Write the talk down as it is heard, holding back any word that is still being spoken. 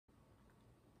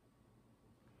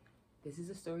this is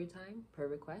a story time per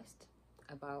request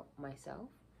about myself.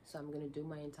 So I'm going to do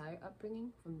my entire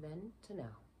upbringing from then to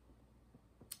now,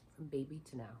 from baby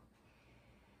to now.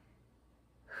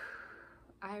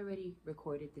 I already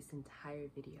recorded this entire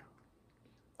video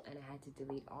and I had to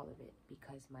delete all of it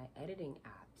because my editing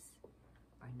apps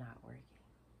are not working.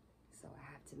 So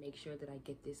I have to make sure that I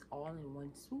get this all in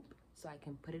one swoop so I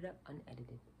can put it up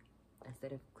unedited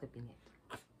instead of clipping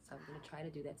it. So I'm going to try to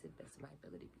do that to the best of my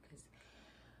ability, because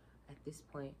at this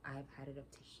point I've had it up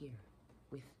to here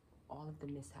with all of the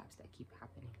mishaps that keep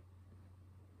happening.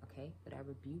 Okay, but I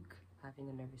rebuke having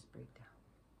a nervous breakdown,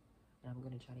 and I'm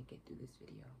going to try to get through this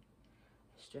video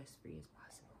as stress-free as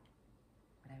possible.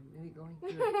 But I'm really going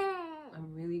through it.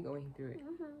 I'm really going through it.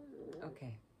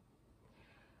 Okay.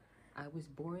 I was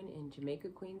born in Jamaica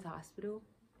Queens Hospital,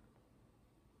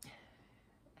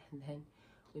 and then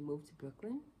we moved to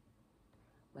Brooklyn.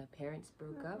 My parents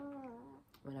broke up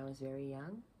when I was very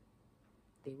young.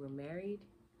 They were married,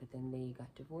 but then they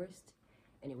got divorced,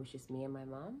 and it was just me and my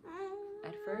mom.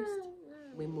 At first,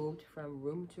 we moved from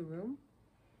room to room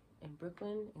in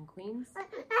Brooklyn and Queens,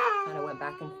 kind of went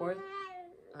back and forth.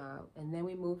 And then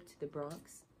we moved to the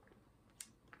Bronx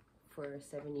for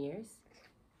 7 years.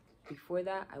 Before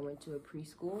that, I went to a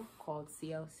preschool called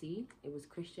CLC. It was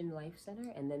Christian Life Center,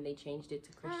 and then they changed it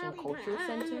to Christian Culture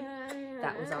Center.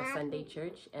 That was our Sunday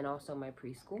church and also my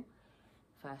preschool.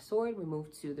 Fast forward, we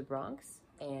moved to the Bronx,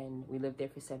 and we lived there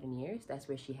for 7 years. That's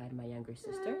where she had my younger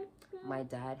sister. My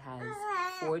dad has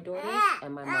 4 daughters,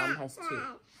 and my mom has 2.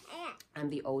 I'm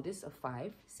the oldest of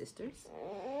 5 sisters.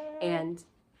 And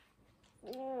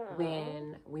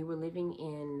when we were living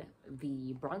in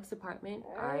the Bronx apartment,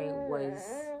 I was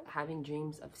having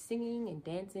dreams of singing and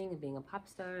dancing and being a pop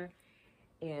star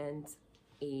and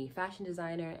a fashion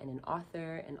designer and an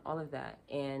author and all of that.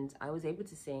 And I was able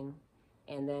to sing.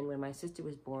 And then when my sister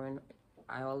was born,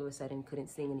 I all of a sudden couldn't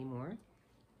sing anymore.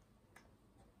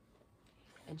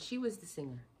 And she was the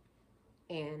singer.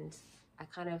 And I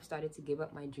kind of started to give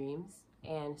up my dreams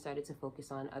and started to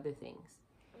focus on other things.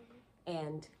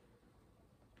 And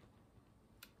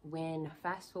when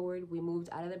fast forward, we moved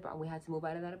out of we had to move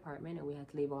out of that apartment, and we had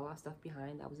to leave all our stuff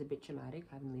behind. That was a bit traumatic,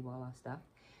 having to leave all our stuff.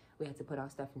 We had to put our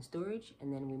stuff in storage,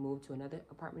 and then we moved to another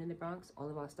apartment in the Bronx. All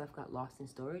of our stuff got lost in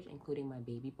storage, including my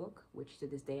baby book, which to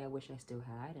this day I wish I still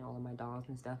had, and all of my dolls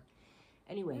and stuff.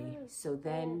 Anyway, so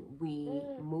then we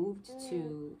moved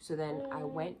to, so then I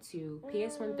went to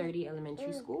PS 130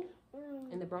 Elementary School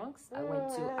in the Bronx. I went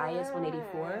to IS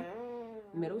 184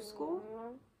 Middle School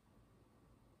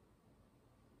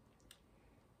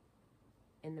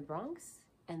in the Bronx,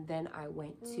 and then I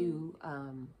went to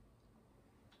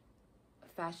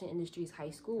Fashion Industries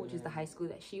High School, which is the high school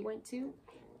that she went to,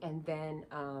 and then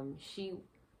she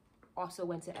also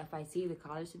went to FIT, the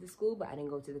college to the school, but I didn't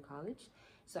go to the college.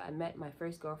 So I met my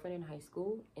first girlfriend in high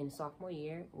school in sophomore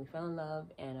year. We fell in love,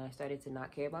 and I started to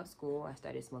not care about school. I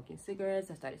started smoking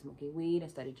cigarettes, I started smoking weed, I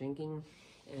started drinking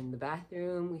in the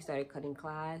bathroom, we started cutting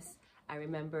class. I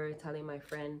remember telling my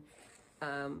friend,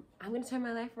 I'm gonna turn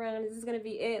my life around, this is gonna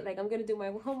be it, like I'm gonna do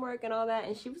my homework and all that.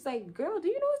 And she was like, girl, do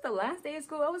you know it's the last day of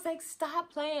school? I was like,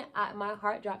 stop playing. My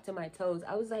heart dropped to my toes.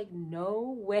 I was like,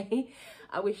 no way.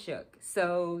 I was shook.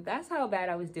 So that's how bad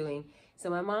I was doing. So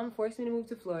my mom forced me to move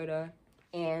to Florida,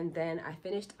 and then I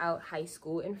finished out high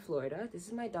school in Florida. This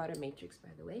is my daughter Matrix, by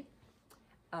the way.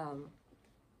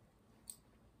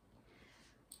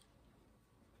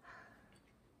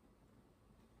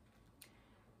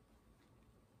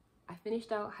 I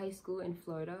finished out high school in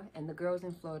Florida, and the girls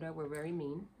in Florida were very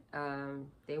mean.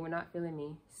 They were not feeling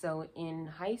me. So in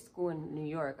high school in New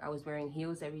York, I was wearing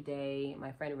heels every day.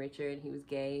 My friend Richard, he was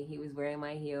gay. He was wearing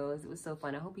my heels. It was so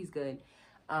fun. I hope he's good.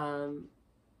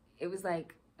 It was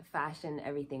like fashion,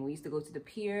 everything. We used to go to the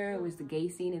pier. It was the gay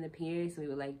scene in the pier. So we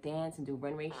would like dance and do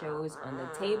runway shows on the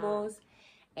tables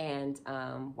and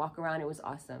walk around. It was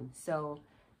awesome. So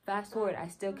fast forward, I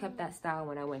still kept that style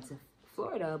when I went to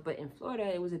Florida, but in Florida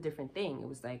it was a different thing. It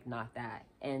was like not that.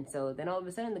 And so then all of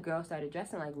a sudden the girls started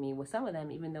dressing like me, with some of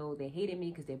them, even though they hated me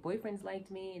because their boyfriends liked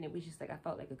me, and it was just like I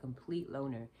felt like a complete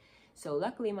loner. So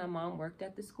luckily my mom worked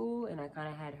at the school, and I kind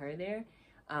of had her there,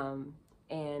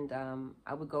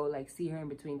 I would go like see her in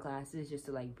between classes just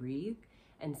to like breathe.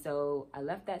 And so I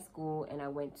left that school, and I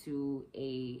went to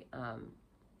a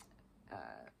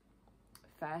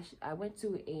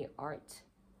art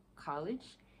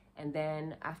college. And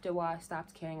then after a while, I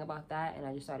stopped caring about that, and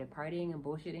I just started partying and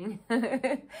bullshitting.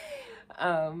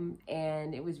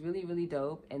 And it was really, really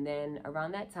dope. And then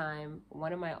around that time,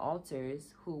 one of my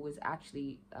alters, who was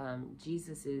actually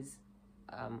Jesus's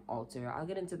alter. I'll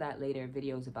get into that later,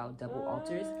 videos about double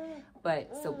alters.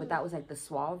 But that was like the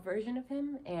suave version of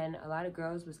him, and a lot of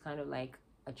girls was kind of like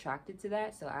attracted to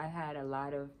that. So I had a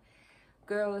lot of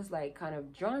girls like kind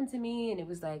of drawn to me, and it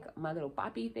was like my little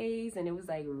boppy phase, and it was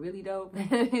like really dope.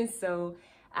 So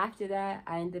after that,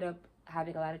 I ended up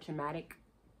having a lot of traumatic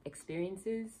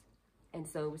experiences, and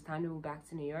so it was time to move back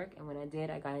to New York. And when I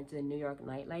did, I got into the New York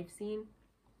nightlife scene,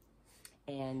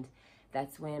 and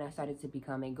that's when I started to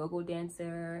become a go-go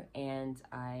dancer, and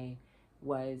I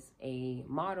was a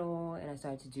model, and I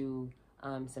started to do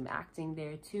some acting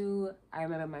there too. I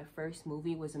remember my first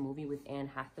movie was a movie with Anne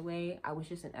Hathaway. I was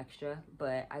just an extra,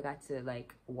 but I got to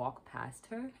like walk past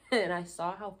her and I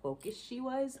saw how focused she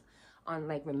was on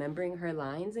like remembering her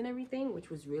lines and everything,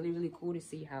 which was really, really cool to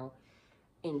see how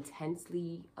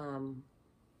intensely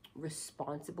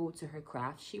responsible to her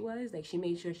craft she was. Like, she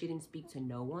made sure she didn't speak to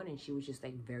no one, and she was just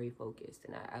like very focused,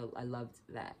 and I loved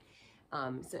that.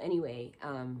 So anyway,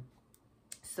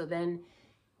 so then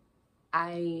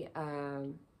I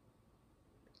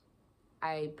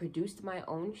produced my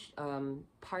own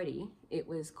party. It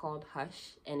was called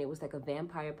Hush, and it was like a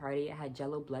vampire party. I had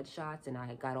Jello blood shots, and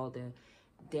I got all the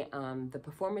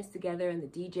performers together and the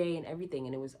DJ and everything,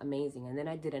 and it was amazing. And then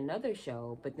I did another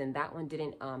show, but then that one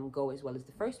didn't go as well as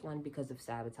the first one because of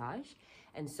sabotage.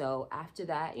 And so after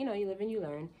that, you know, you live and you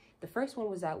learn. The first one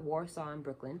was at Warsaw in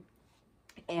Brooklyn,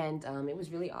 and it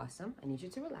was really awesome. I need you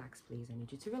to relax, please. I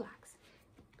need you to relax.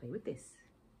 Play with this.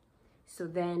 So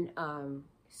then I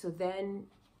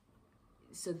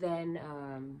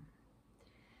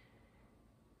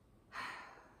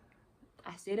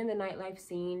stayed in the nightlife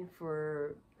scene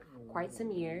for quite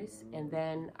some years, and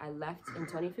then I left in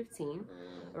 2015.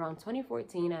 Around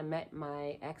 2014, I met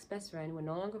my ex-best friend. We're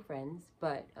no longer friends,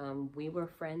 but we were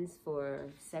friends for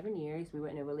 7 years. We were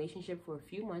in a relationship for a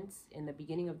few months in the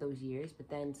beginning of those years, but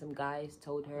then some guys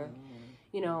told her,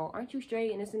 you know, aren't you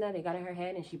straight and this and that. They got in her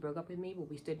head, and she broke up with me, but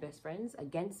we stood best friends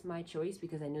against my choice,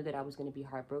 because I knew that I was going to be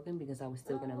heartbroken, because I was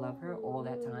still going to love her all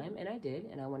that time, and I did,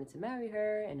 and I wanted to marry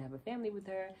her and have a family with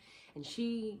her. And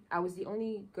I was the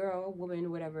only girl,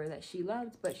 woman, whatever, that she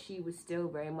loved, but she was still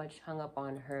very much hung up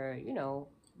on her, you know,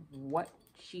 what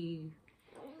she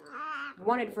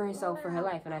wanted for herself, for her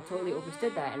life. And I totally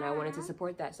understood that, and I wanted to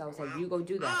support that. So I was like, you go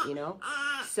do that, you know?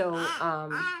 So,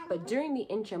 but during the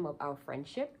interim of our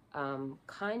friendship,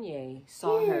 Kanye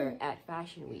saw her at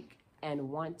Fashion Week and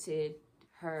wanted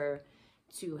her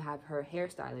to have her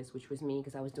hairstylist, which was me,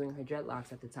 because I was doing her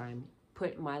dreadlocks at the time,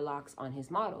 put my locks on his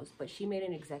models. But she made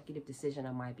an executive decision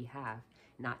on my behalf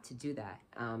not to do that.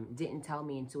 Didn't tell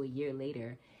me until a year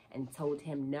later, and told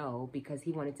him no, because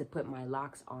he wanted to put my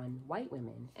locks on white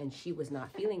women, and she was not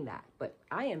feeling that. But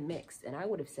I am mixed, and I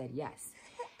would have said yes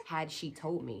had she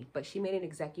told me. But she made an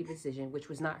executive decision, which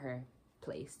was not her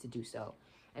place to do so.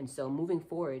 And so moving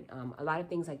forward, a lot of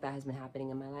things like that has been happening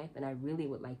in my life, and I really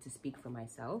would like to speak for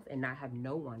myself and not have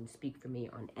no one speak for me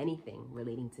on anything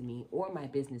relating to me or my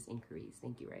business inquiries.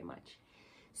 Thank you very much.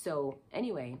 So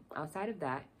anyway, outside of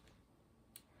that,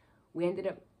 we ended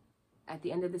up at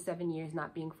the end of the 7 years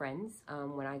not being friends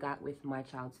when I got with my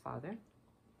child's father.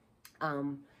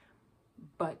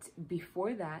 But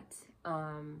before that,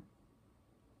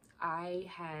 I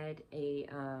had a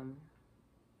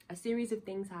series of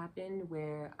things happen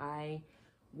where I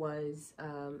was,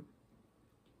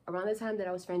 around the time that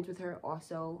I was friends with her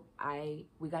also,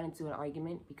 we got into an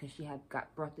argument because she had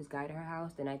brought this guy to her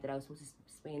house the night that I was supposed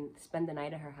to spend the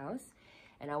night at her house.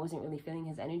 And I wasn't really feeling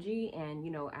his energy, and,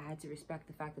 you know, I had to respect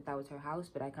the fact that that was her house,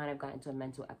 but I kind of got into a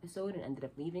mental episode and ended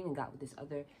up leaving and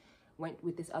went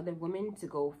with this other woman to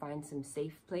go find some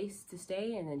safe place to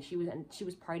stay. And then she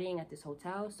was partying at this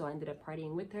hotel, so I ended up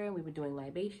partying with her, and we were doing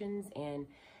libations, and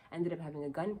ended up having a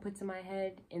gun put to my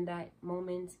head in that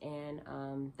moment. And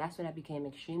that's when I became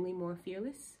extremely more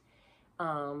fearless.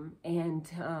 I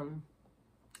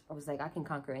was like, I can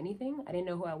conquer anything. I didn't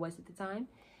know who I was at the time.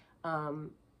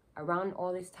 Around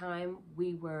all this time,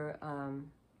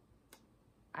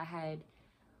 I had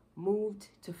moved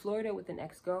to Florida with an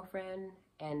ex-girlfriend,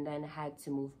 and then had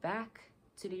to move back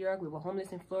to New York. We were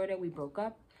homeless in Florida. We broke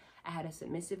up. I had a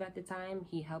submissive at the time.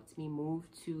 He helped me move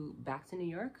back to New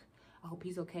York. I hope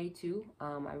he's okay too.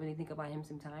 I really think about him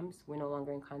sometimes. We're no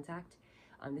longer in contact.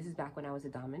 This is back when I was a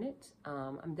dominant.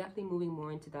 I'm definitely moving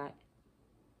more into that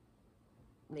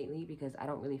lately, because I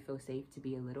don't really feel safe to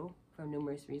be a little, for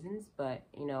numerous reasons. But,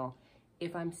 you know,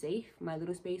 if I'm safe, my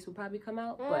little space will probably come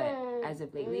out. But as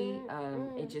of lately,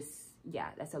 it just,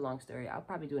 yeah, that's a long story. I'll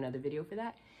probably do another video for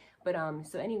that. But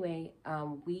so anyway,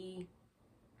 we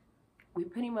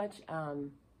pretty much,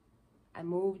 I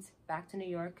moved back to New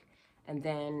York, and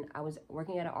then I was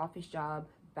working at an office job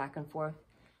back and forth.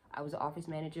 I was an office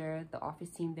manager. The office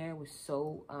team there was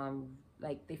so,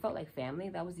 like, they felt like family.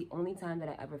 That was the only time that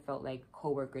I ever felt like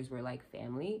coworkers were like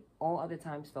family. All other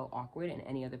times felt awkward in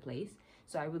any other place.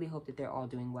 So I really hope that they're all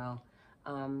doing well.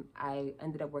 I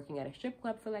ended up working at a strip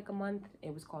club for like a month.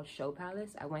 It was called Show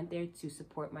Palace. I went there to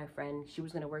support my friend. She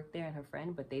was going to work there and her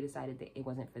friend, but they decided that it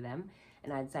wasn't for them.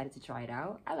 And I decided to try it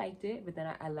out. I liked it, but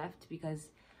then I left because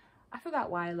I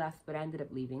forgot why I left, but I ended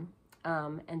up leaving.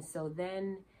 And so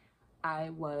then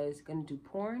I was going to do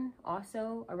porn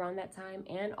also around that time,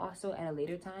 and also at a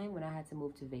later time when I had to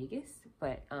move to Vegas,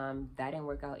 but that didn't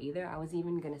work out either. I was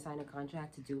even going to sign a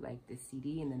contract to do like this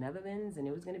CD in the Netherlands, and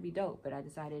it was going to be dope, but I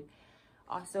decided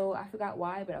also, I forgot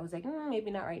why, but I was like,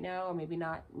 maybe not right now, or maybe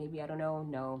not, maybe, I don't know,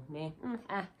 no, meh,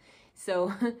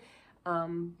 So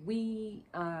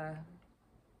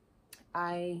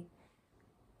I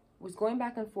was going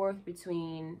back and forth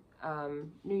between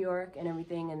New York and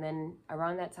everything, and then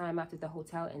around that time after the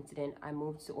hotel incident, I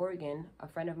moved to Oregon. A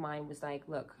friend of mine was like,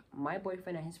 look, my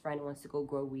boyfriend and his friend wants to go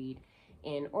grow weed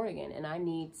in Oregon, and I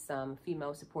need some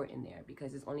female support in there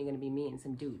because it's only going to be me and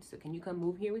some dudes. So can you come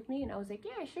move here with me? And I was like,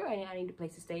 yeah, sure. I need a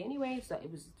place to stay anyway. So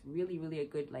it was really, really a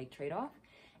good like trade-off.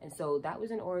 And so that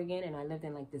was in Oregon, and I lived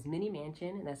in like this mini mansion,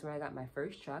 and that's where I got my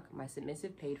first truck. My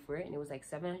submissive paid for it, and it was like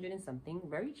 700 and something,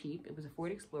 very cheap. It was a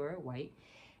Ford Explorer, white.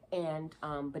 And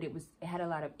but it had a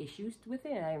lot of issues with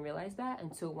it, and I didn't realize that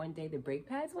until one day the brake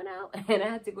pads went out and I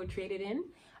had to go trade it in.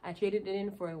 I traded it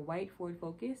in for a white Ford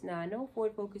Focus. Now I know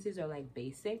Ford Focuses are like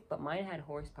basic, but mine had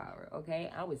horsepower. Okay,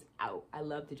 I was out. I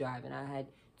love to drive, and I had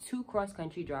 2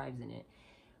 cross-country drives in it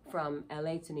from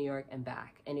LA to New York and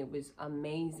back, and it was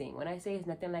amazing. When I say it's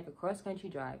nothing like a cross-country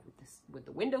drive with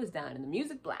the windows down and the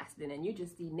music blasting, and you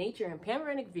just see nature and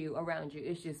panoramic view around you,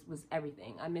 it just was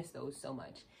everything. I miss those so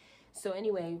much. So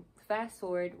anyway, fast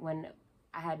forward, when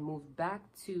I had moved back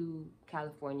to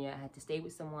California, I had to stay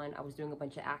with someone. I was doing a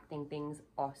bunch of acting things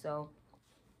also.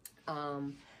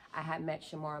 I had met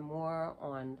Shamar Moore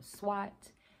on SWAT.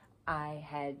 I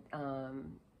had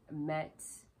met,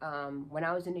 when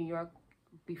I was in New York,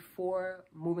 before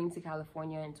moving to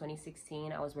California in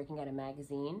 2016, I was working at a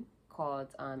magazine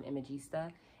called Imagista,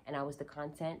 and I was the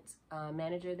content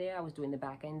manager there. I was doing the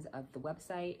back ends of the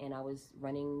website, and I was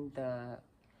running the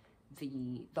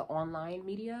online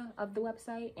media of the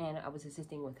website, and I was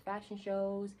assisting with fashion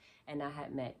shows, and I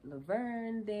had met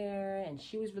Laverne there, and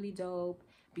she was really dope.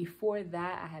 Before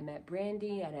that, I had met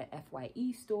Brandy at a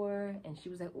FYE store, and she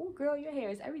was like, oh girl, your hair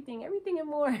is everything and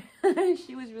more.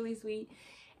 She was really sweet.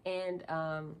 And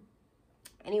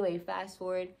anyway, fast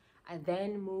forward, I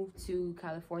then moved to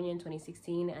California in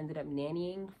 2016. I ended up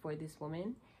nannying for this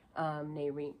woman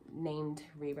named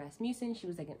Ray Rasmussen. She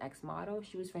was like an ex-model.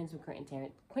 She was friends with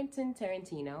Quentin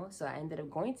Tarantino. So I ended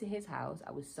up going to his house.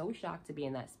 I was so shocked to be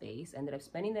in that space. I ended up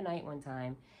spending the night one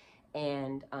time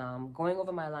and going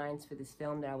over my lines for this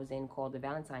film that I was in called The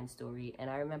Valentine Story. And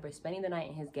I remember spending the night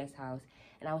in his guest house,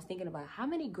 and I was thinking about how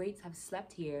many greats have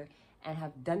slept here and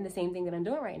have done the same thing that I'm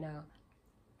doing right now.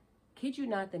 Kid you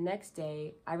not, the next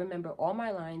day, I remember all my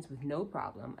lines with no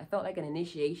problem. I felt like an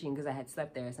initiation because I had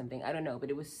slept there or something. I don't know, but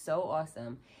it was so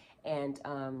awesome. And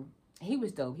he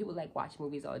was dope. He would like watch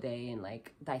movies all day and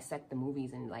like dissect the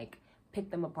movies and like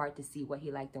pick them apart to see what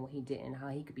he liked and what he didn't and how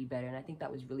he could be better. And I think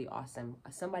that was really awesome.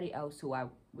 Somebody else who I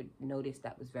would notice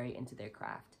that was very into their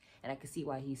craft. And I could see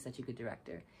why he's such a good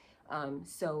director.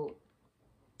 So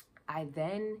I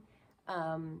then...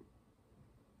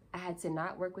 I had to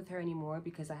not work with her anymore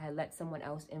because I had let someone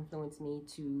else influence me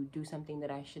to do something that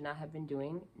I should not have been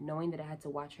doing, knowing that I had to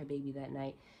watch her baby that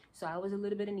night. So I was a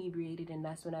little bit inebriated, and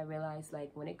that's when I realized, like,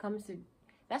 when it comes to,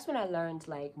 that's when I learned,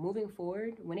 like, moving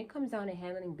forward, when it comes down to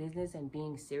handling business and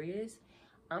being serious,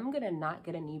 I'm gonna not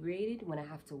get inebriated when I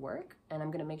have to work, and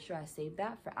I'm gonna make sure I save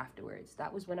that for afterwards.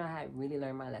 That was when I had really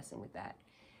learned my lesson with that,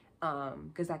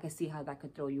 because I could see how that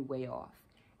could throw you way off.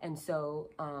 And so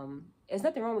there's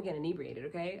nothing wrong with getting inebriated,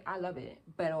 okay? I love it.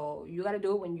 But you got to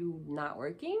do it when you're not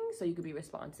working so you could be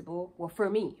responsible. Well, for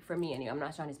me anyway. I'm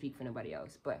not trying to speak for nobody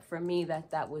else. But for me,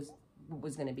 that was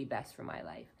going to be best for my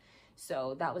life.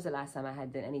 So that was the last time I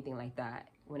had done anything like that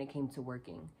when it came to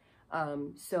working.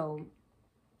 So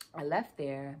I left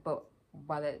there, but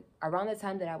around the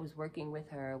time that I was working with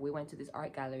her, we went to this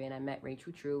art gallery and I met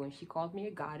Rachel True, and she called me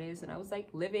a goddess, and I was like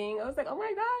living. I was like, oh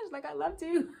my gosh, like I loved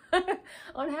you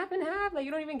on half and half, like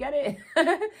you don't even get it.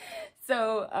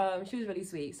 So she was really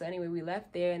sweet. So anyway, we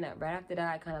left there, and right after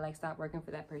that, I kind of like stopped working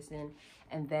for that person,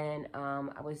 and then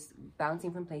I was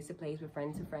bouncing from place to place with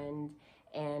friend to friend.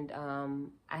 And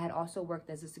I had also worked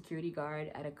as a security guard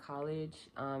at a college.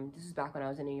 This is back when I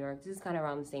was in New York. This is kind of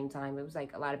around the same time. It was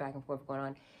like a lot of back and forth going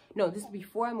on. No, this is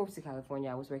before I moved to California.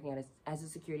 I was working as a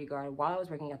security guard while I was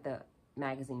working at the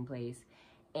magazine place.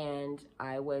 And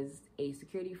I was a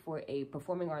security for a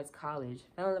performing arts college.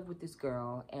 Fell in love with this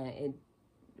girl, and it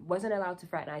wasn't allowed to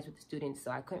fraternize with the students, so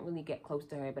I couldn't really get close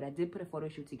to her, but I did put a photo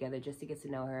shoot together just to get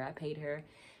to know her. I paid her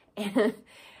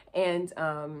and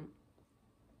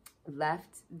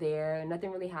left there.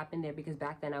 Nothing really happened there because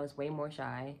back then I was way more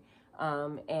shy.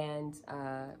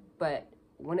 But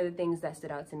one of the things that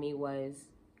stood out to me was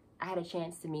I had a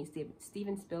chance to meet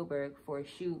Steven Spielberg for a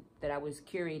shoot that I was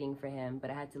curating for him,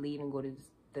 but I had to leave and go to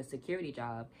the security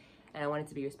job, and I wanted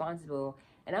to be responsible.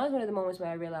 And that was one of the moments where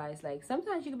I realized, like,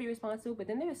 sometimes you can be responsible, but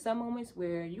then there's some moments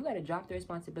where you got to drop the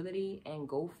responsibility and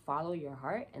go follow your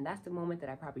heart. And that's the moment that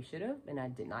I probably should have, and I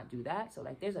did not do that. So,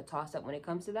 like, there's a toss-up when it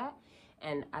comes to that,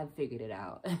 and I figured it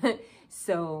out.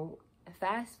 So,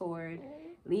 fast forward,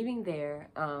 leaving there,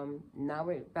 now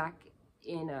we're back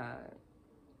in,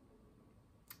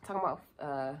 talking about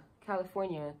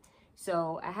California.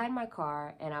 So, I had my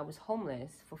car, and I was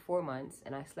homeless for 4 months,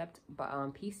 and I slept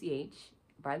PCH,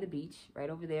 by the beach, right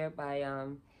over there by,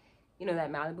 you know,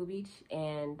 that Malibu beach.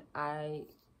 And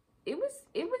it was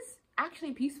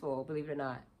actually peaceful, believe it or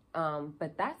not.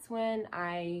 But that's when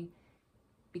I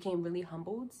became really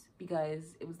humbled,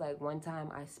 because it was like one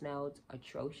time I smelled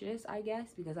atrocious, I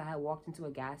guess, because I had walked into a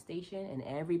gas station and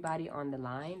everybody on the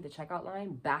line, the checkout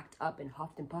line, backed up and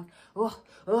huffed and puffed. Ugh,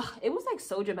 ugh. It was like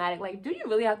so dramatic. Like, do you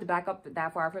really have to back up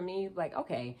that far from me? Like,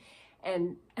 okay.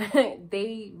 And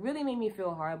they really made me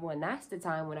feel horrible. And that's the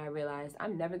time when I realized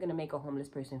I'm never going to make a homeless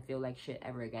person feel like shit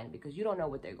ever again, because you don't know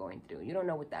what they're going through. You don't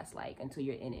know what that's like until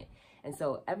you're in it. And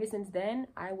so ever since then,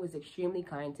 I was extremely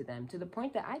kind to them, to the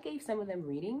point that I gave some of them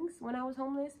readings when I was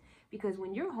homeless, because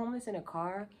when you're homeless in a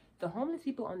car, the homeless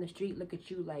people on the street look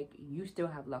at you like you still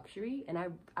have luxury. And I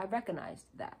recognized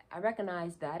that. I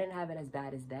recognized that I didn't have it as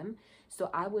bad as them.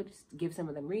 So I would give some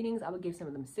of them readings. I would give some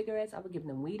of them cigarettes. I would give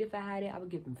them weed if I had it. I would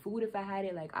give them food if I had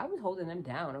it. Like, I was holding them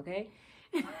down, okay?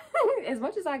 As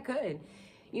much as I could,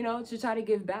 you know, to try to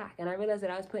give back. And I realized that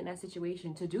I was put in that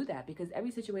situation to do that, because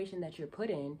every situation that you're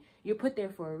put in, you're put there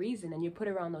for a reason, and you're put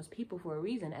around those people for a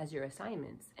reason as your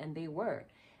assignments. And they were.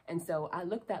 And so I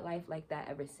looked at life like that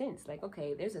ever since. Like,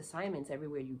 okay, there's assignments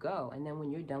everywhere you go. And then when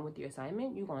you're done with your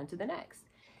assignment, you go on to the next.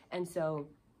 And so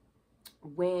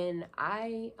when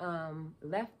I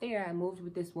left there, I moved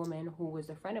with this woman who was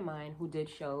a friend of mine who did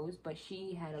shows, but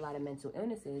she had a lot of mental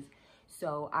illnesses.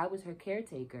 So I was her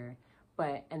caretaker.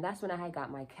 And that's when I had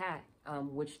got my cat,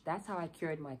 which that's how I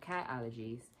cured my cat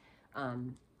allergies.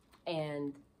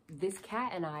 And this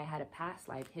cat and I had a past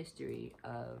life history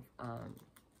of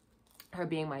her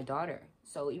being my daughter.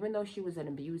 So even though she was an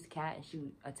abused cat and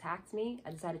she attacked me, I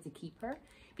decided to keep her,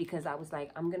 because I was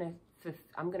like, I'm gonna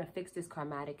fix this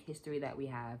karmatic history that we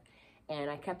have. And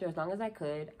I kept her as long as I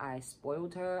could. I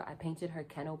spoiled her. I painted her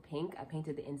kennel pink. I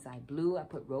painted the inside blue. I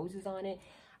put roses on it.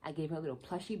 I gave her a little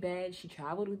plushy bed. She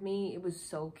traveled with me. It was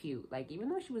so cute. Like, even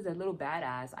though she was a little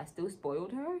badass, I still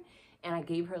spoiled her. And I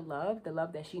gave her love, the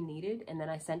love that she needed. And then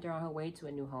I sent her on her way to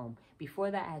a new home.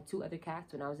 Before that, I had 2 other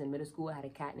cats. When I was in middle school, I had a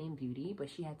cat named Beauty, but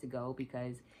she had to go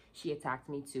because she attacked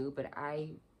me too. But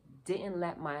I didn't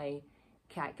let my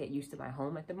cat get used to my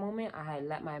home at the moment. I had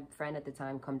let my friend at the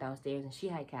time come downstairs, and she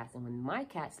had cats. And when my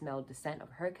cat smelled the scent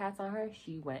of her cats on her,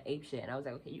 she went apeshit. And I was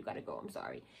like, okay, you gotta go, I'm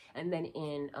sorry. And then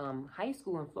in high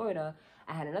school in Florida,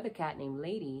 I had another cat named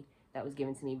Lady that was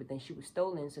given to me, but then she was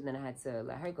stolen, so then I had to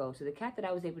let her go. So the cat that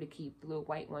I was able to keep, the little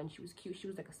white one, she was cute. She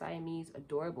was like a Siamese,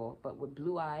 adorable, but with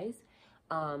blue eyes.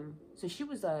 So she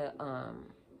was a,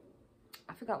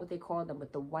 I forgot what they called them,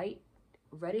 but the white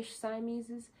reddish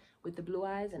Siameses with the blue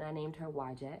eyes, and I named her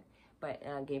Wajet, but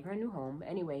I gave her a new home.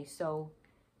 Anyway, so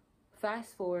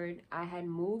fast forward, I had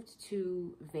moved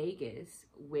to Vegas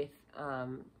with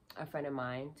a friend of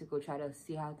mine to go try to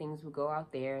see how things would go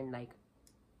out there and, like,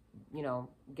 you know,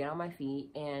 get on my feet.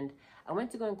 And I went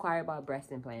to go inquire about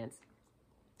breast implants,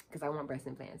 because I want breast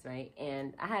implants, right?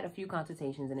 And I had a few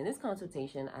consultations, and in this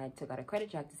consultation, I took out a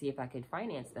credit check to see if I could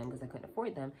finance them, because I couldn't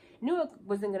afford them. Knew I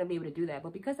wasn't going to be able to do that,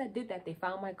 but because I did that, they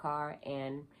found my car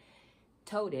and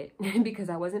towed it because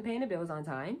I wasn't paying the bills on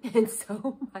time. And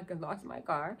so I lost my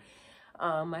car,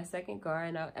 my second car,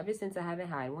 and ever since I haven't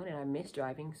had one, and I miss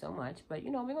driving so much. But,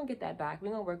 you know, we're going to get that back. We're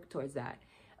going to work towards that.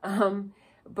 So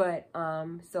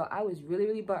I was really,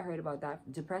 really butthurt about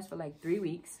that, depressed for like 3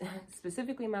 weeks,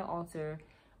 specifically my alter,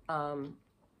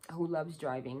 who loves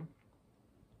driving,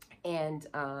 and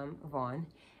Vaughn,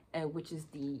 and which is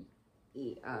the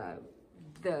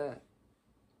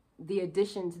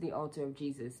addition to the altar of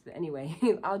Jesus. But anyway,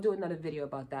 I'll do another video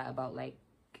about that, about like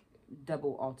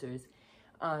double altars,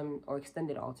 or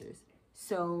extended altars.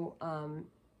 So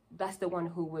that's the one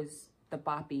who was the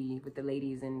boppy with the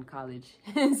ladies in college.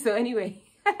 So anyway,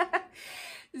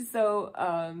 so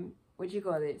what you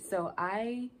call it? So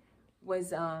I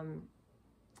was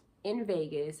in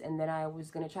Vegas, and then I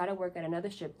was gonna try to work at another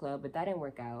strip club, but that didn't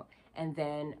work out. And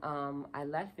then I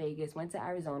left Vegas, went to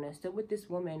Arizona, stood with this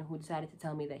woman who decided to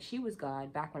tell me that she was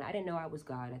God back when I didn't know I was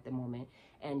God at the moment.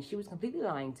 And she was completely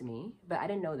lying to me, but I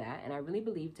didn't know that. And I really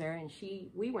believed her. And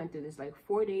we went through this like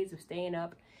 4 days of staying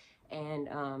up and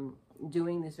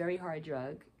doing this very hard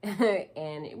drug.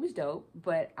 And it was dope.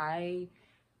 But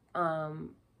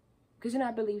because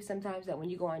I believe sometimes that when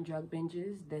you go on drug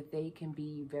binges, that they can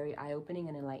be very eye-opening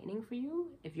and enlightening for you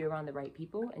if you're around the right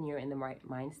people and you're in the right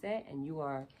mindset and you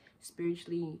are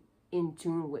spiritually in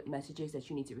tune with messages that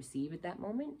you need to receive at that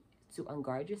moment to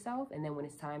unguard yourself. And then when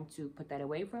it's time to put that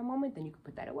away for a moment, then you can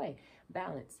put that away.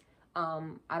 Balance.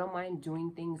 I don't mind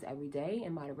doing things every day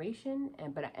in moderation,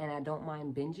 and I don't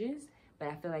mind binges, but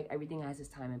I feel like everything has its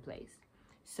time and place.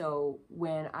 So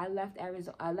when I left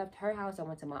Arizona, I left her house, I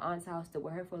went to my aunt's house, stayed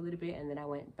with her for a little bit, and then I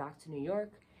went back to New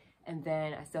York. And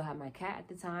then I still had my cat at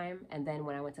the time. And then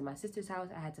when I went to my sister's house,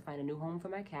 I had to find a new home for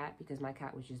my cat because my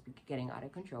cat was just getting out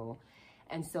of control.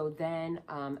 And so then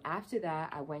after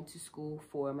that, I went to school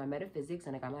for my metaphysics,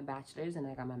 and I got my bachelor's, and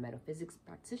I got my metaphysics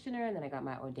practitioner, and then I got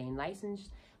my ordained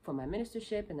license for my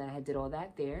ministership, and then I did all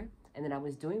that there. And then I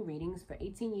was doing readings for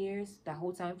 18 years, that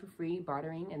whole time for free,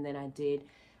 bartering. And then I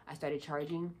started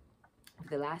charging for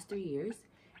the last 3 years.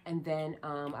 And then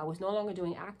I was no longer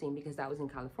doing acting because that was in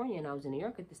California and I was in New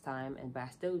York at this time. But I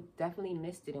still definitely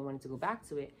missed it and wanted to go back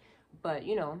to it. But,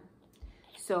 you know,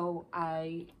 so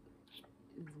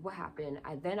what happened?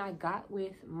 I got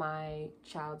with my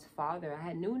child's father. I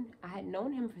had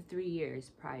known him for 3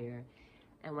 years prior.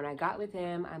 And when I got with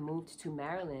him, I moved to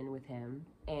Maryland with him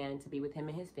and to be with him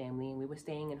and his family. And we were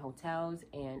staying in hotels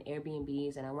and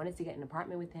Airbnbs. And I wanted to get an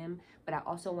apartment with him, but I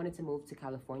also wanted to move to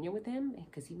California with him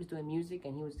because he was doing music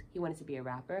and he wanted to be a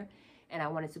rapper. And I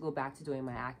wanted to go back to doing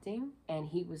my acting. And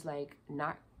he was like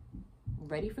not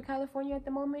ready for California at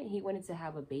the moment. He wanted to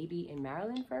have a baby in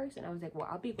Maryland first. And I was like, well,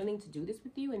 I'll be willing to do this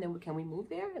with you. And then can we move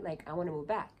there? Like, I want to move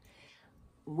back.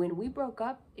 When we broke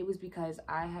up, it was because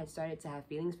I had started to have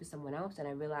feelings for someone else, and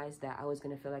I realized that I was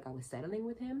going to feel like I was settling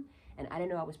with him. And I didn't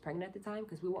know I was pregnant at the time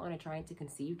because we were on a trying to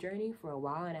conceive journey for a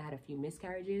while, and I had a few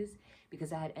miscarriages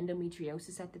because I had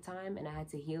endometriosis at the time, and I had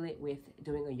to heal it with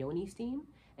doing a yoni steam,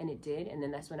 and it did. And then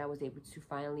that's when I was able to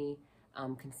finally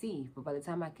conceive. But by the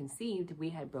time I conceived, we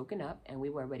had broken up and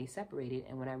we were already separated.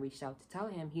 And when I reached out to tell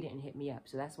him, he didn't hit me up.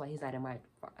 So that's why he's not in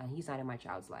my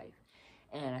child's life.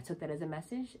 And I took that as a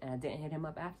message, and I didn't hit him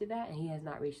up after that, and he has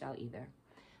not reached out either.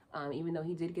 Even though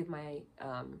he did give my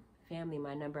family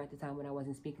my number at the time when I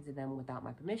wasn't speaking to them without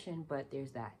my permission, but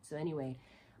there's that. So anyway,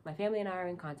 my family and I are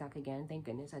in contact again, thank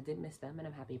goodness. I did miss them, and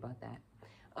I'm happy about that.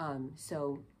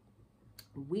 So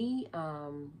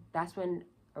that's when,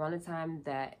 around the time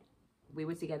that we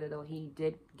were together, though, he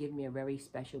did give me a very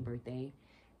special birthday.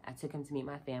 I took him to meet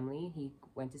my family. He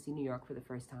went to see New York for the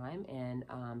first time, and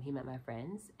he met my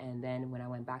friends. And then when I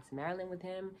went back to Maryland with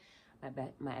him,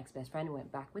 my ex-best friend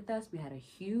went back with us. We had a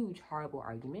huge, horrible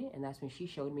argument, and that's when she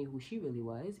showed me who she really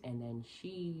was. And then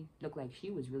she looked like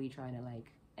she was really trying to,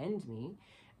 like, end me.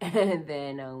 And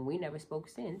then we never spoke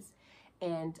since.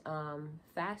 And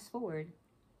fast forward,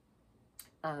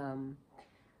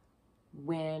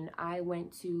 when I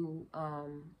went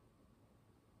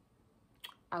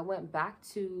back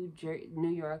to New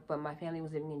York, but my family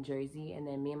was living in Jersey, and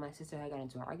then me and my sister had got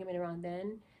into an argument around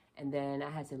then, and then I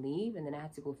had to leave, and then I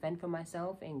had to go fend for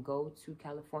myself and go to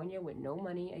California with no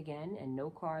money again and no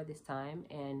car this time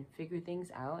and figure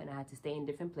things out, and I had to stay in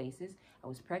different places. I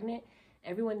was pregnant.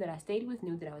 Everyone that I stayed with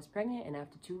knew that I was pregnant, and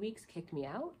after 2 weeks kicked me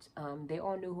out. They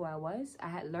all knew who I was. I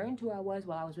had learned who I was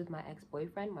while I was with my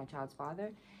ex-boyfriend, my child's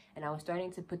father, and I was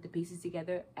starting to put the pieces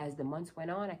together as the months went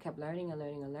on. I kept learning and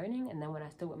learning and learning, and then when I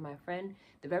stood with my friend,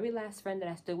 the very last friend that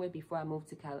I stood with before I moved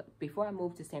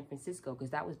to San Francisco, because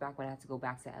that was back when I had to go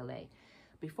back to LA.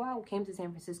 Before I came to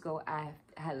San Francisco, I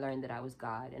had learned that I was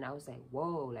God, and I was like,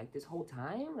 whoa, like this whole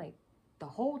time, like the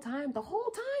whole time,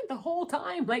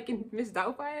 like in Miss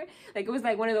Doubtfire, like it was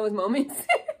like one of those moments.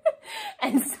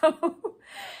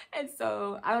 And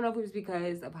so I don't know if it was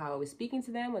because of how I was speaking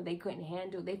to them, or they couldn't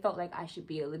handle, they felt like I should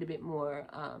be a little bit more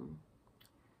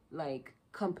like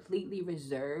completely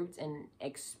reserved and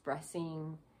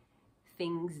expressing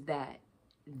things that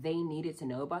they needed to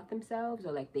know about themselves,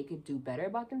 or like they could do better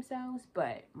about themselves.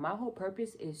 But my whole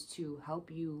purpose is to help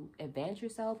you advance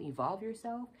yourself, evolve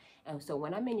yourself. And so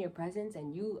when I'm in your presence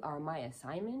and you are my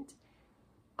assignment,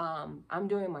 I'm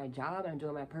doing my job, I'm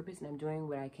doing my purpose, and I'm doing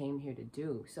what I came here to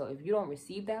do. So if you don't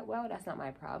receive that well, that's not my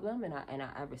problem, and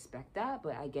I respect that,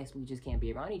 but I guess we just can't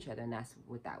be around each other, and that's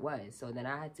what that was. So then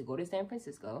I had to go to San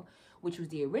Francisco, which was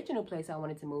the original place I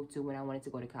wanted to move to when I wanted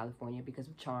to go to California, because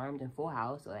of Charmed and Full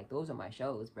House. So like, those are my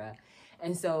shows, bruh.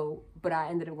 And so, but I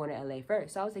ended up going to LA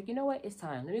first. So I was like, you know what, it's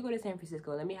time. Let me go to San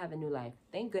Francisco. Let me have a new life.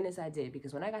 Thank goodness I did,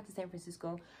 because when I got to San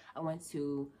Francisco, I went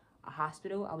to a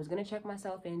hospital. I was going to check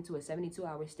myself into a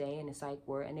 72-hour stay in a psych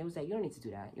ward, and it was like, you don't need to do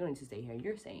that. You don't need to stay here.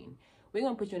 You're sane. We're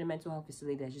going to put you in a mental health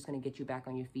facility that's just going to get you back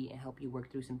on your feet and help you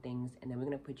work through some things, and then we're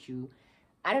going to put you,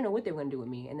 I don't know what they were going to do with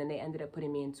me, and then they ended up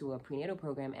putting me into a prenatal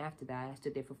program after that. I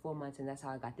stood there for 4 months, and that's how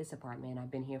I got this apartment.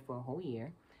 I've been here for a whole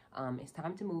year. It's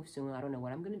time to move soon. I don't know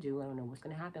what I'm going to do. I don't know what's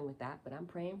going to happen with that, but I'm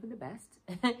praying for the best.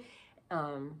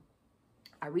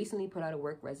 I recently put out a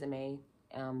work resume.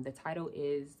 The title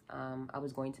is I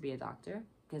was going to be a doctor,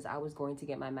 because I was going to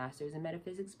get my master's in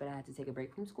metaphysics, but I had to take a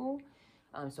break from school.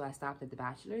 So I stopped at the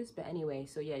bachelor's. But anyway,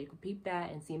 so yeah, you can peep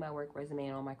that and see my work resume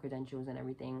and all my credentials and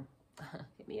everything.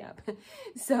 Hit me up.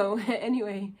 So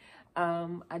anyway,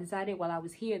 I decided while I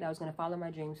was here that I was going to follow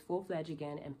my dreams full-fledged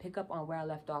again and pick up on where I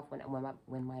left off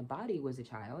when my body was a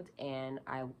child. And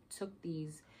I took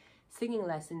these singing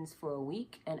lessons for a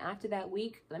week, and after that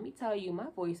week, let me tell you, my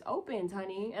voice opened,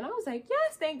 honey, and I was like,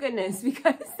 yes, thank goodness,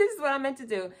 because this is what I'm meant to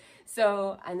do.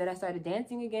 So, and then I started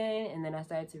dancing again, and then I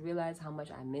started to realize how much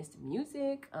I missed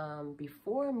music.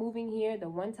 Before moving here, the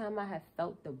one time I had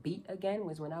felt the beat again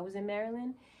was when I was in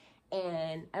Maryland,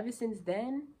 and ever since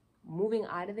then, moving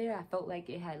out of there, I felt like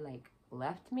it had like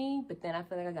left me, but then I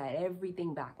feel like I got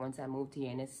everything back once I moved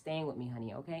here, and it's staying with me,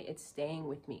 honey. Okay, it's staying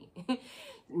with me.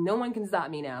 No one can stop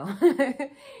me now.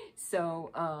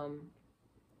 So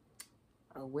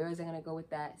where is I gonna go with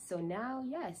that? So now,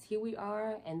 yes, here we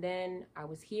are. And then I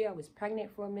was pregnant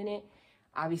for a minute,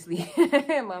 obviously.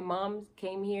 My mom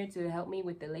came here to help me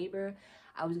with the labor.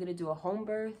 I was gonna do a home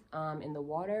birth in the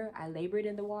water. I labored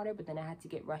in the water, but then I had to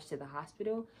get rushed to the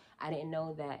hospital. I didn't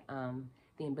know that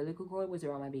the umbilical cord was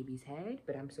around my baby's head,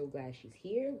 but I'm so glad she's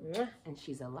here, and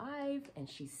she's alive, and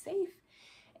she's safe,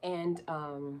 and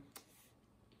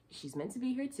she's meant to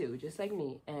be here too, just like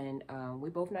me, and we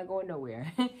both not going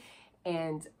nowhere.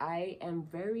 And I am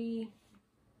very,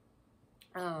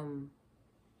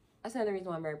 that's another reason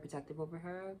why I'm very protective over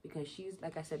her, because she's,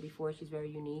 like I said before, she's very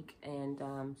unique,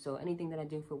 and so anything that I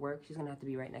do for work, she's gonna have to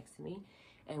be right next to me,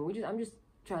 and I'm just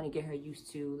trying to get her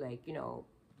used to, like, you know,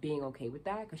 being okay with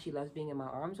that, because she loves being in my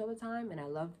arms all the time, and I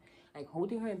love like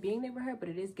holding her and being there with her, but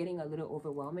it is getting a little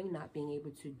overwhelming not being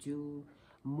able to do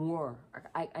more.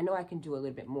 I know I can do a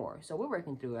little bit more, so we're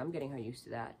working through it. I'm getting her used to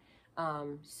that.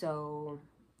 So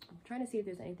I'm trying to see if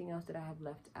there's anything else that I have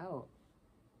left out.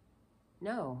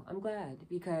 No, I'm glad,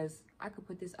 because I could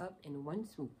put this up in one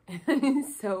swoop.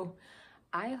 So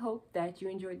I hope that you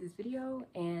enjoyed this video,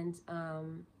 and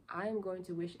I'm going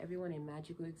to wish everyone a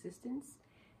magical existence.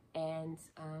 And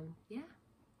yeah,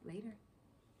 later.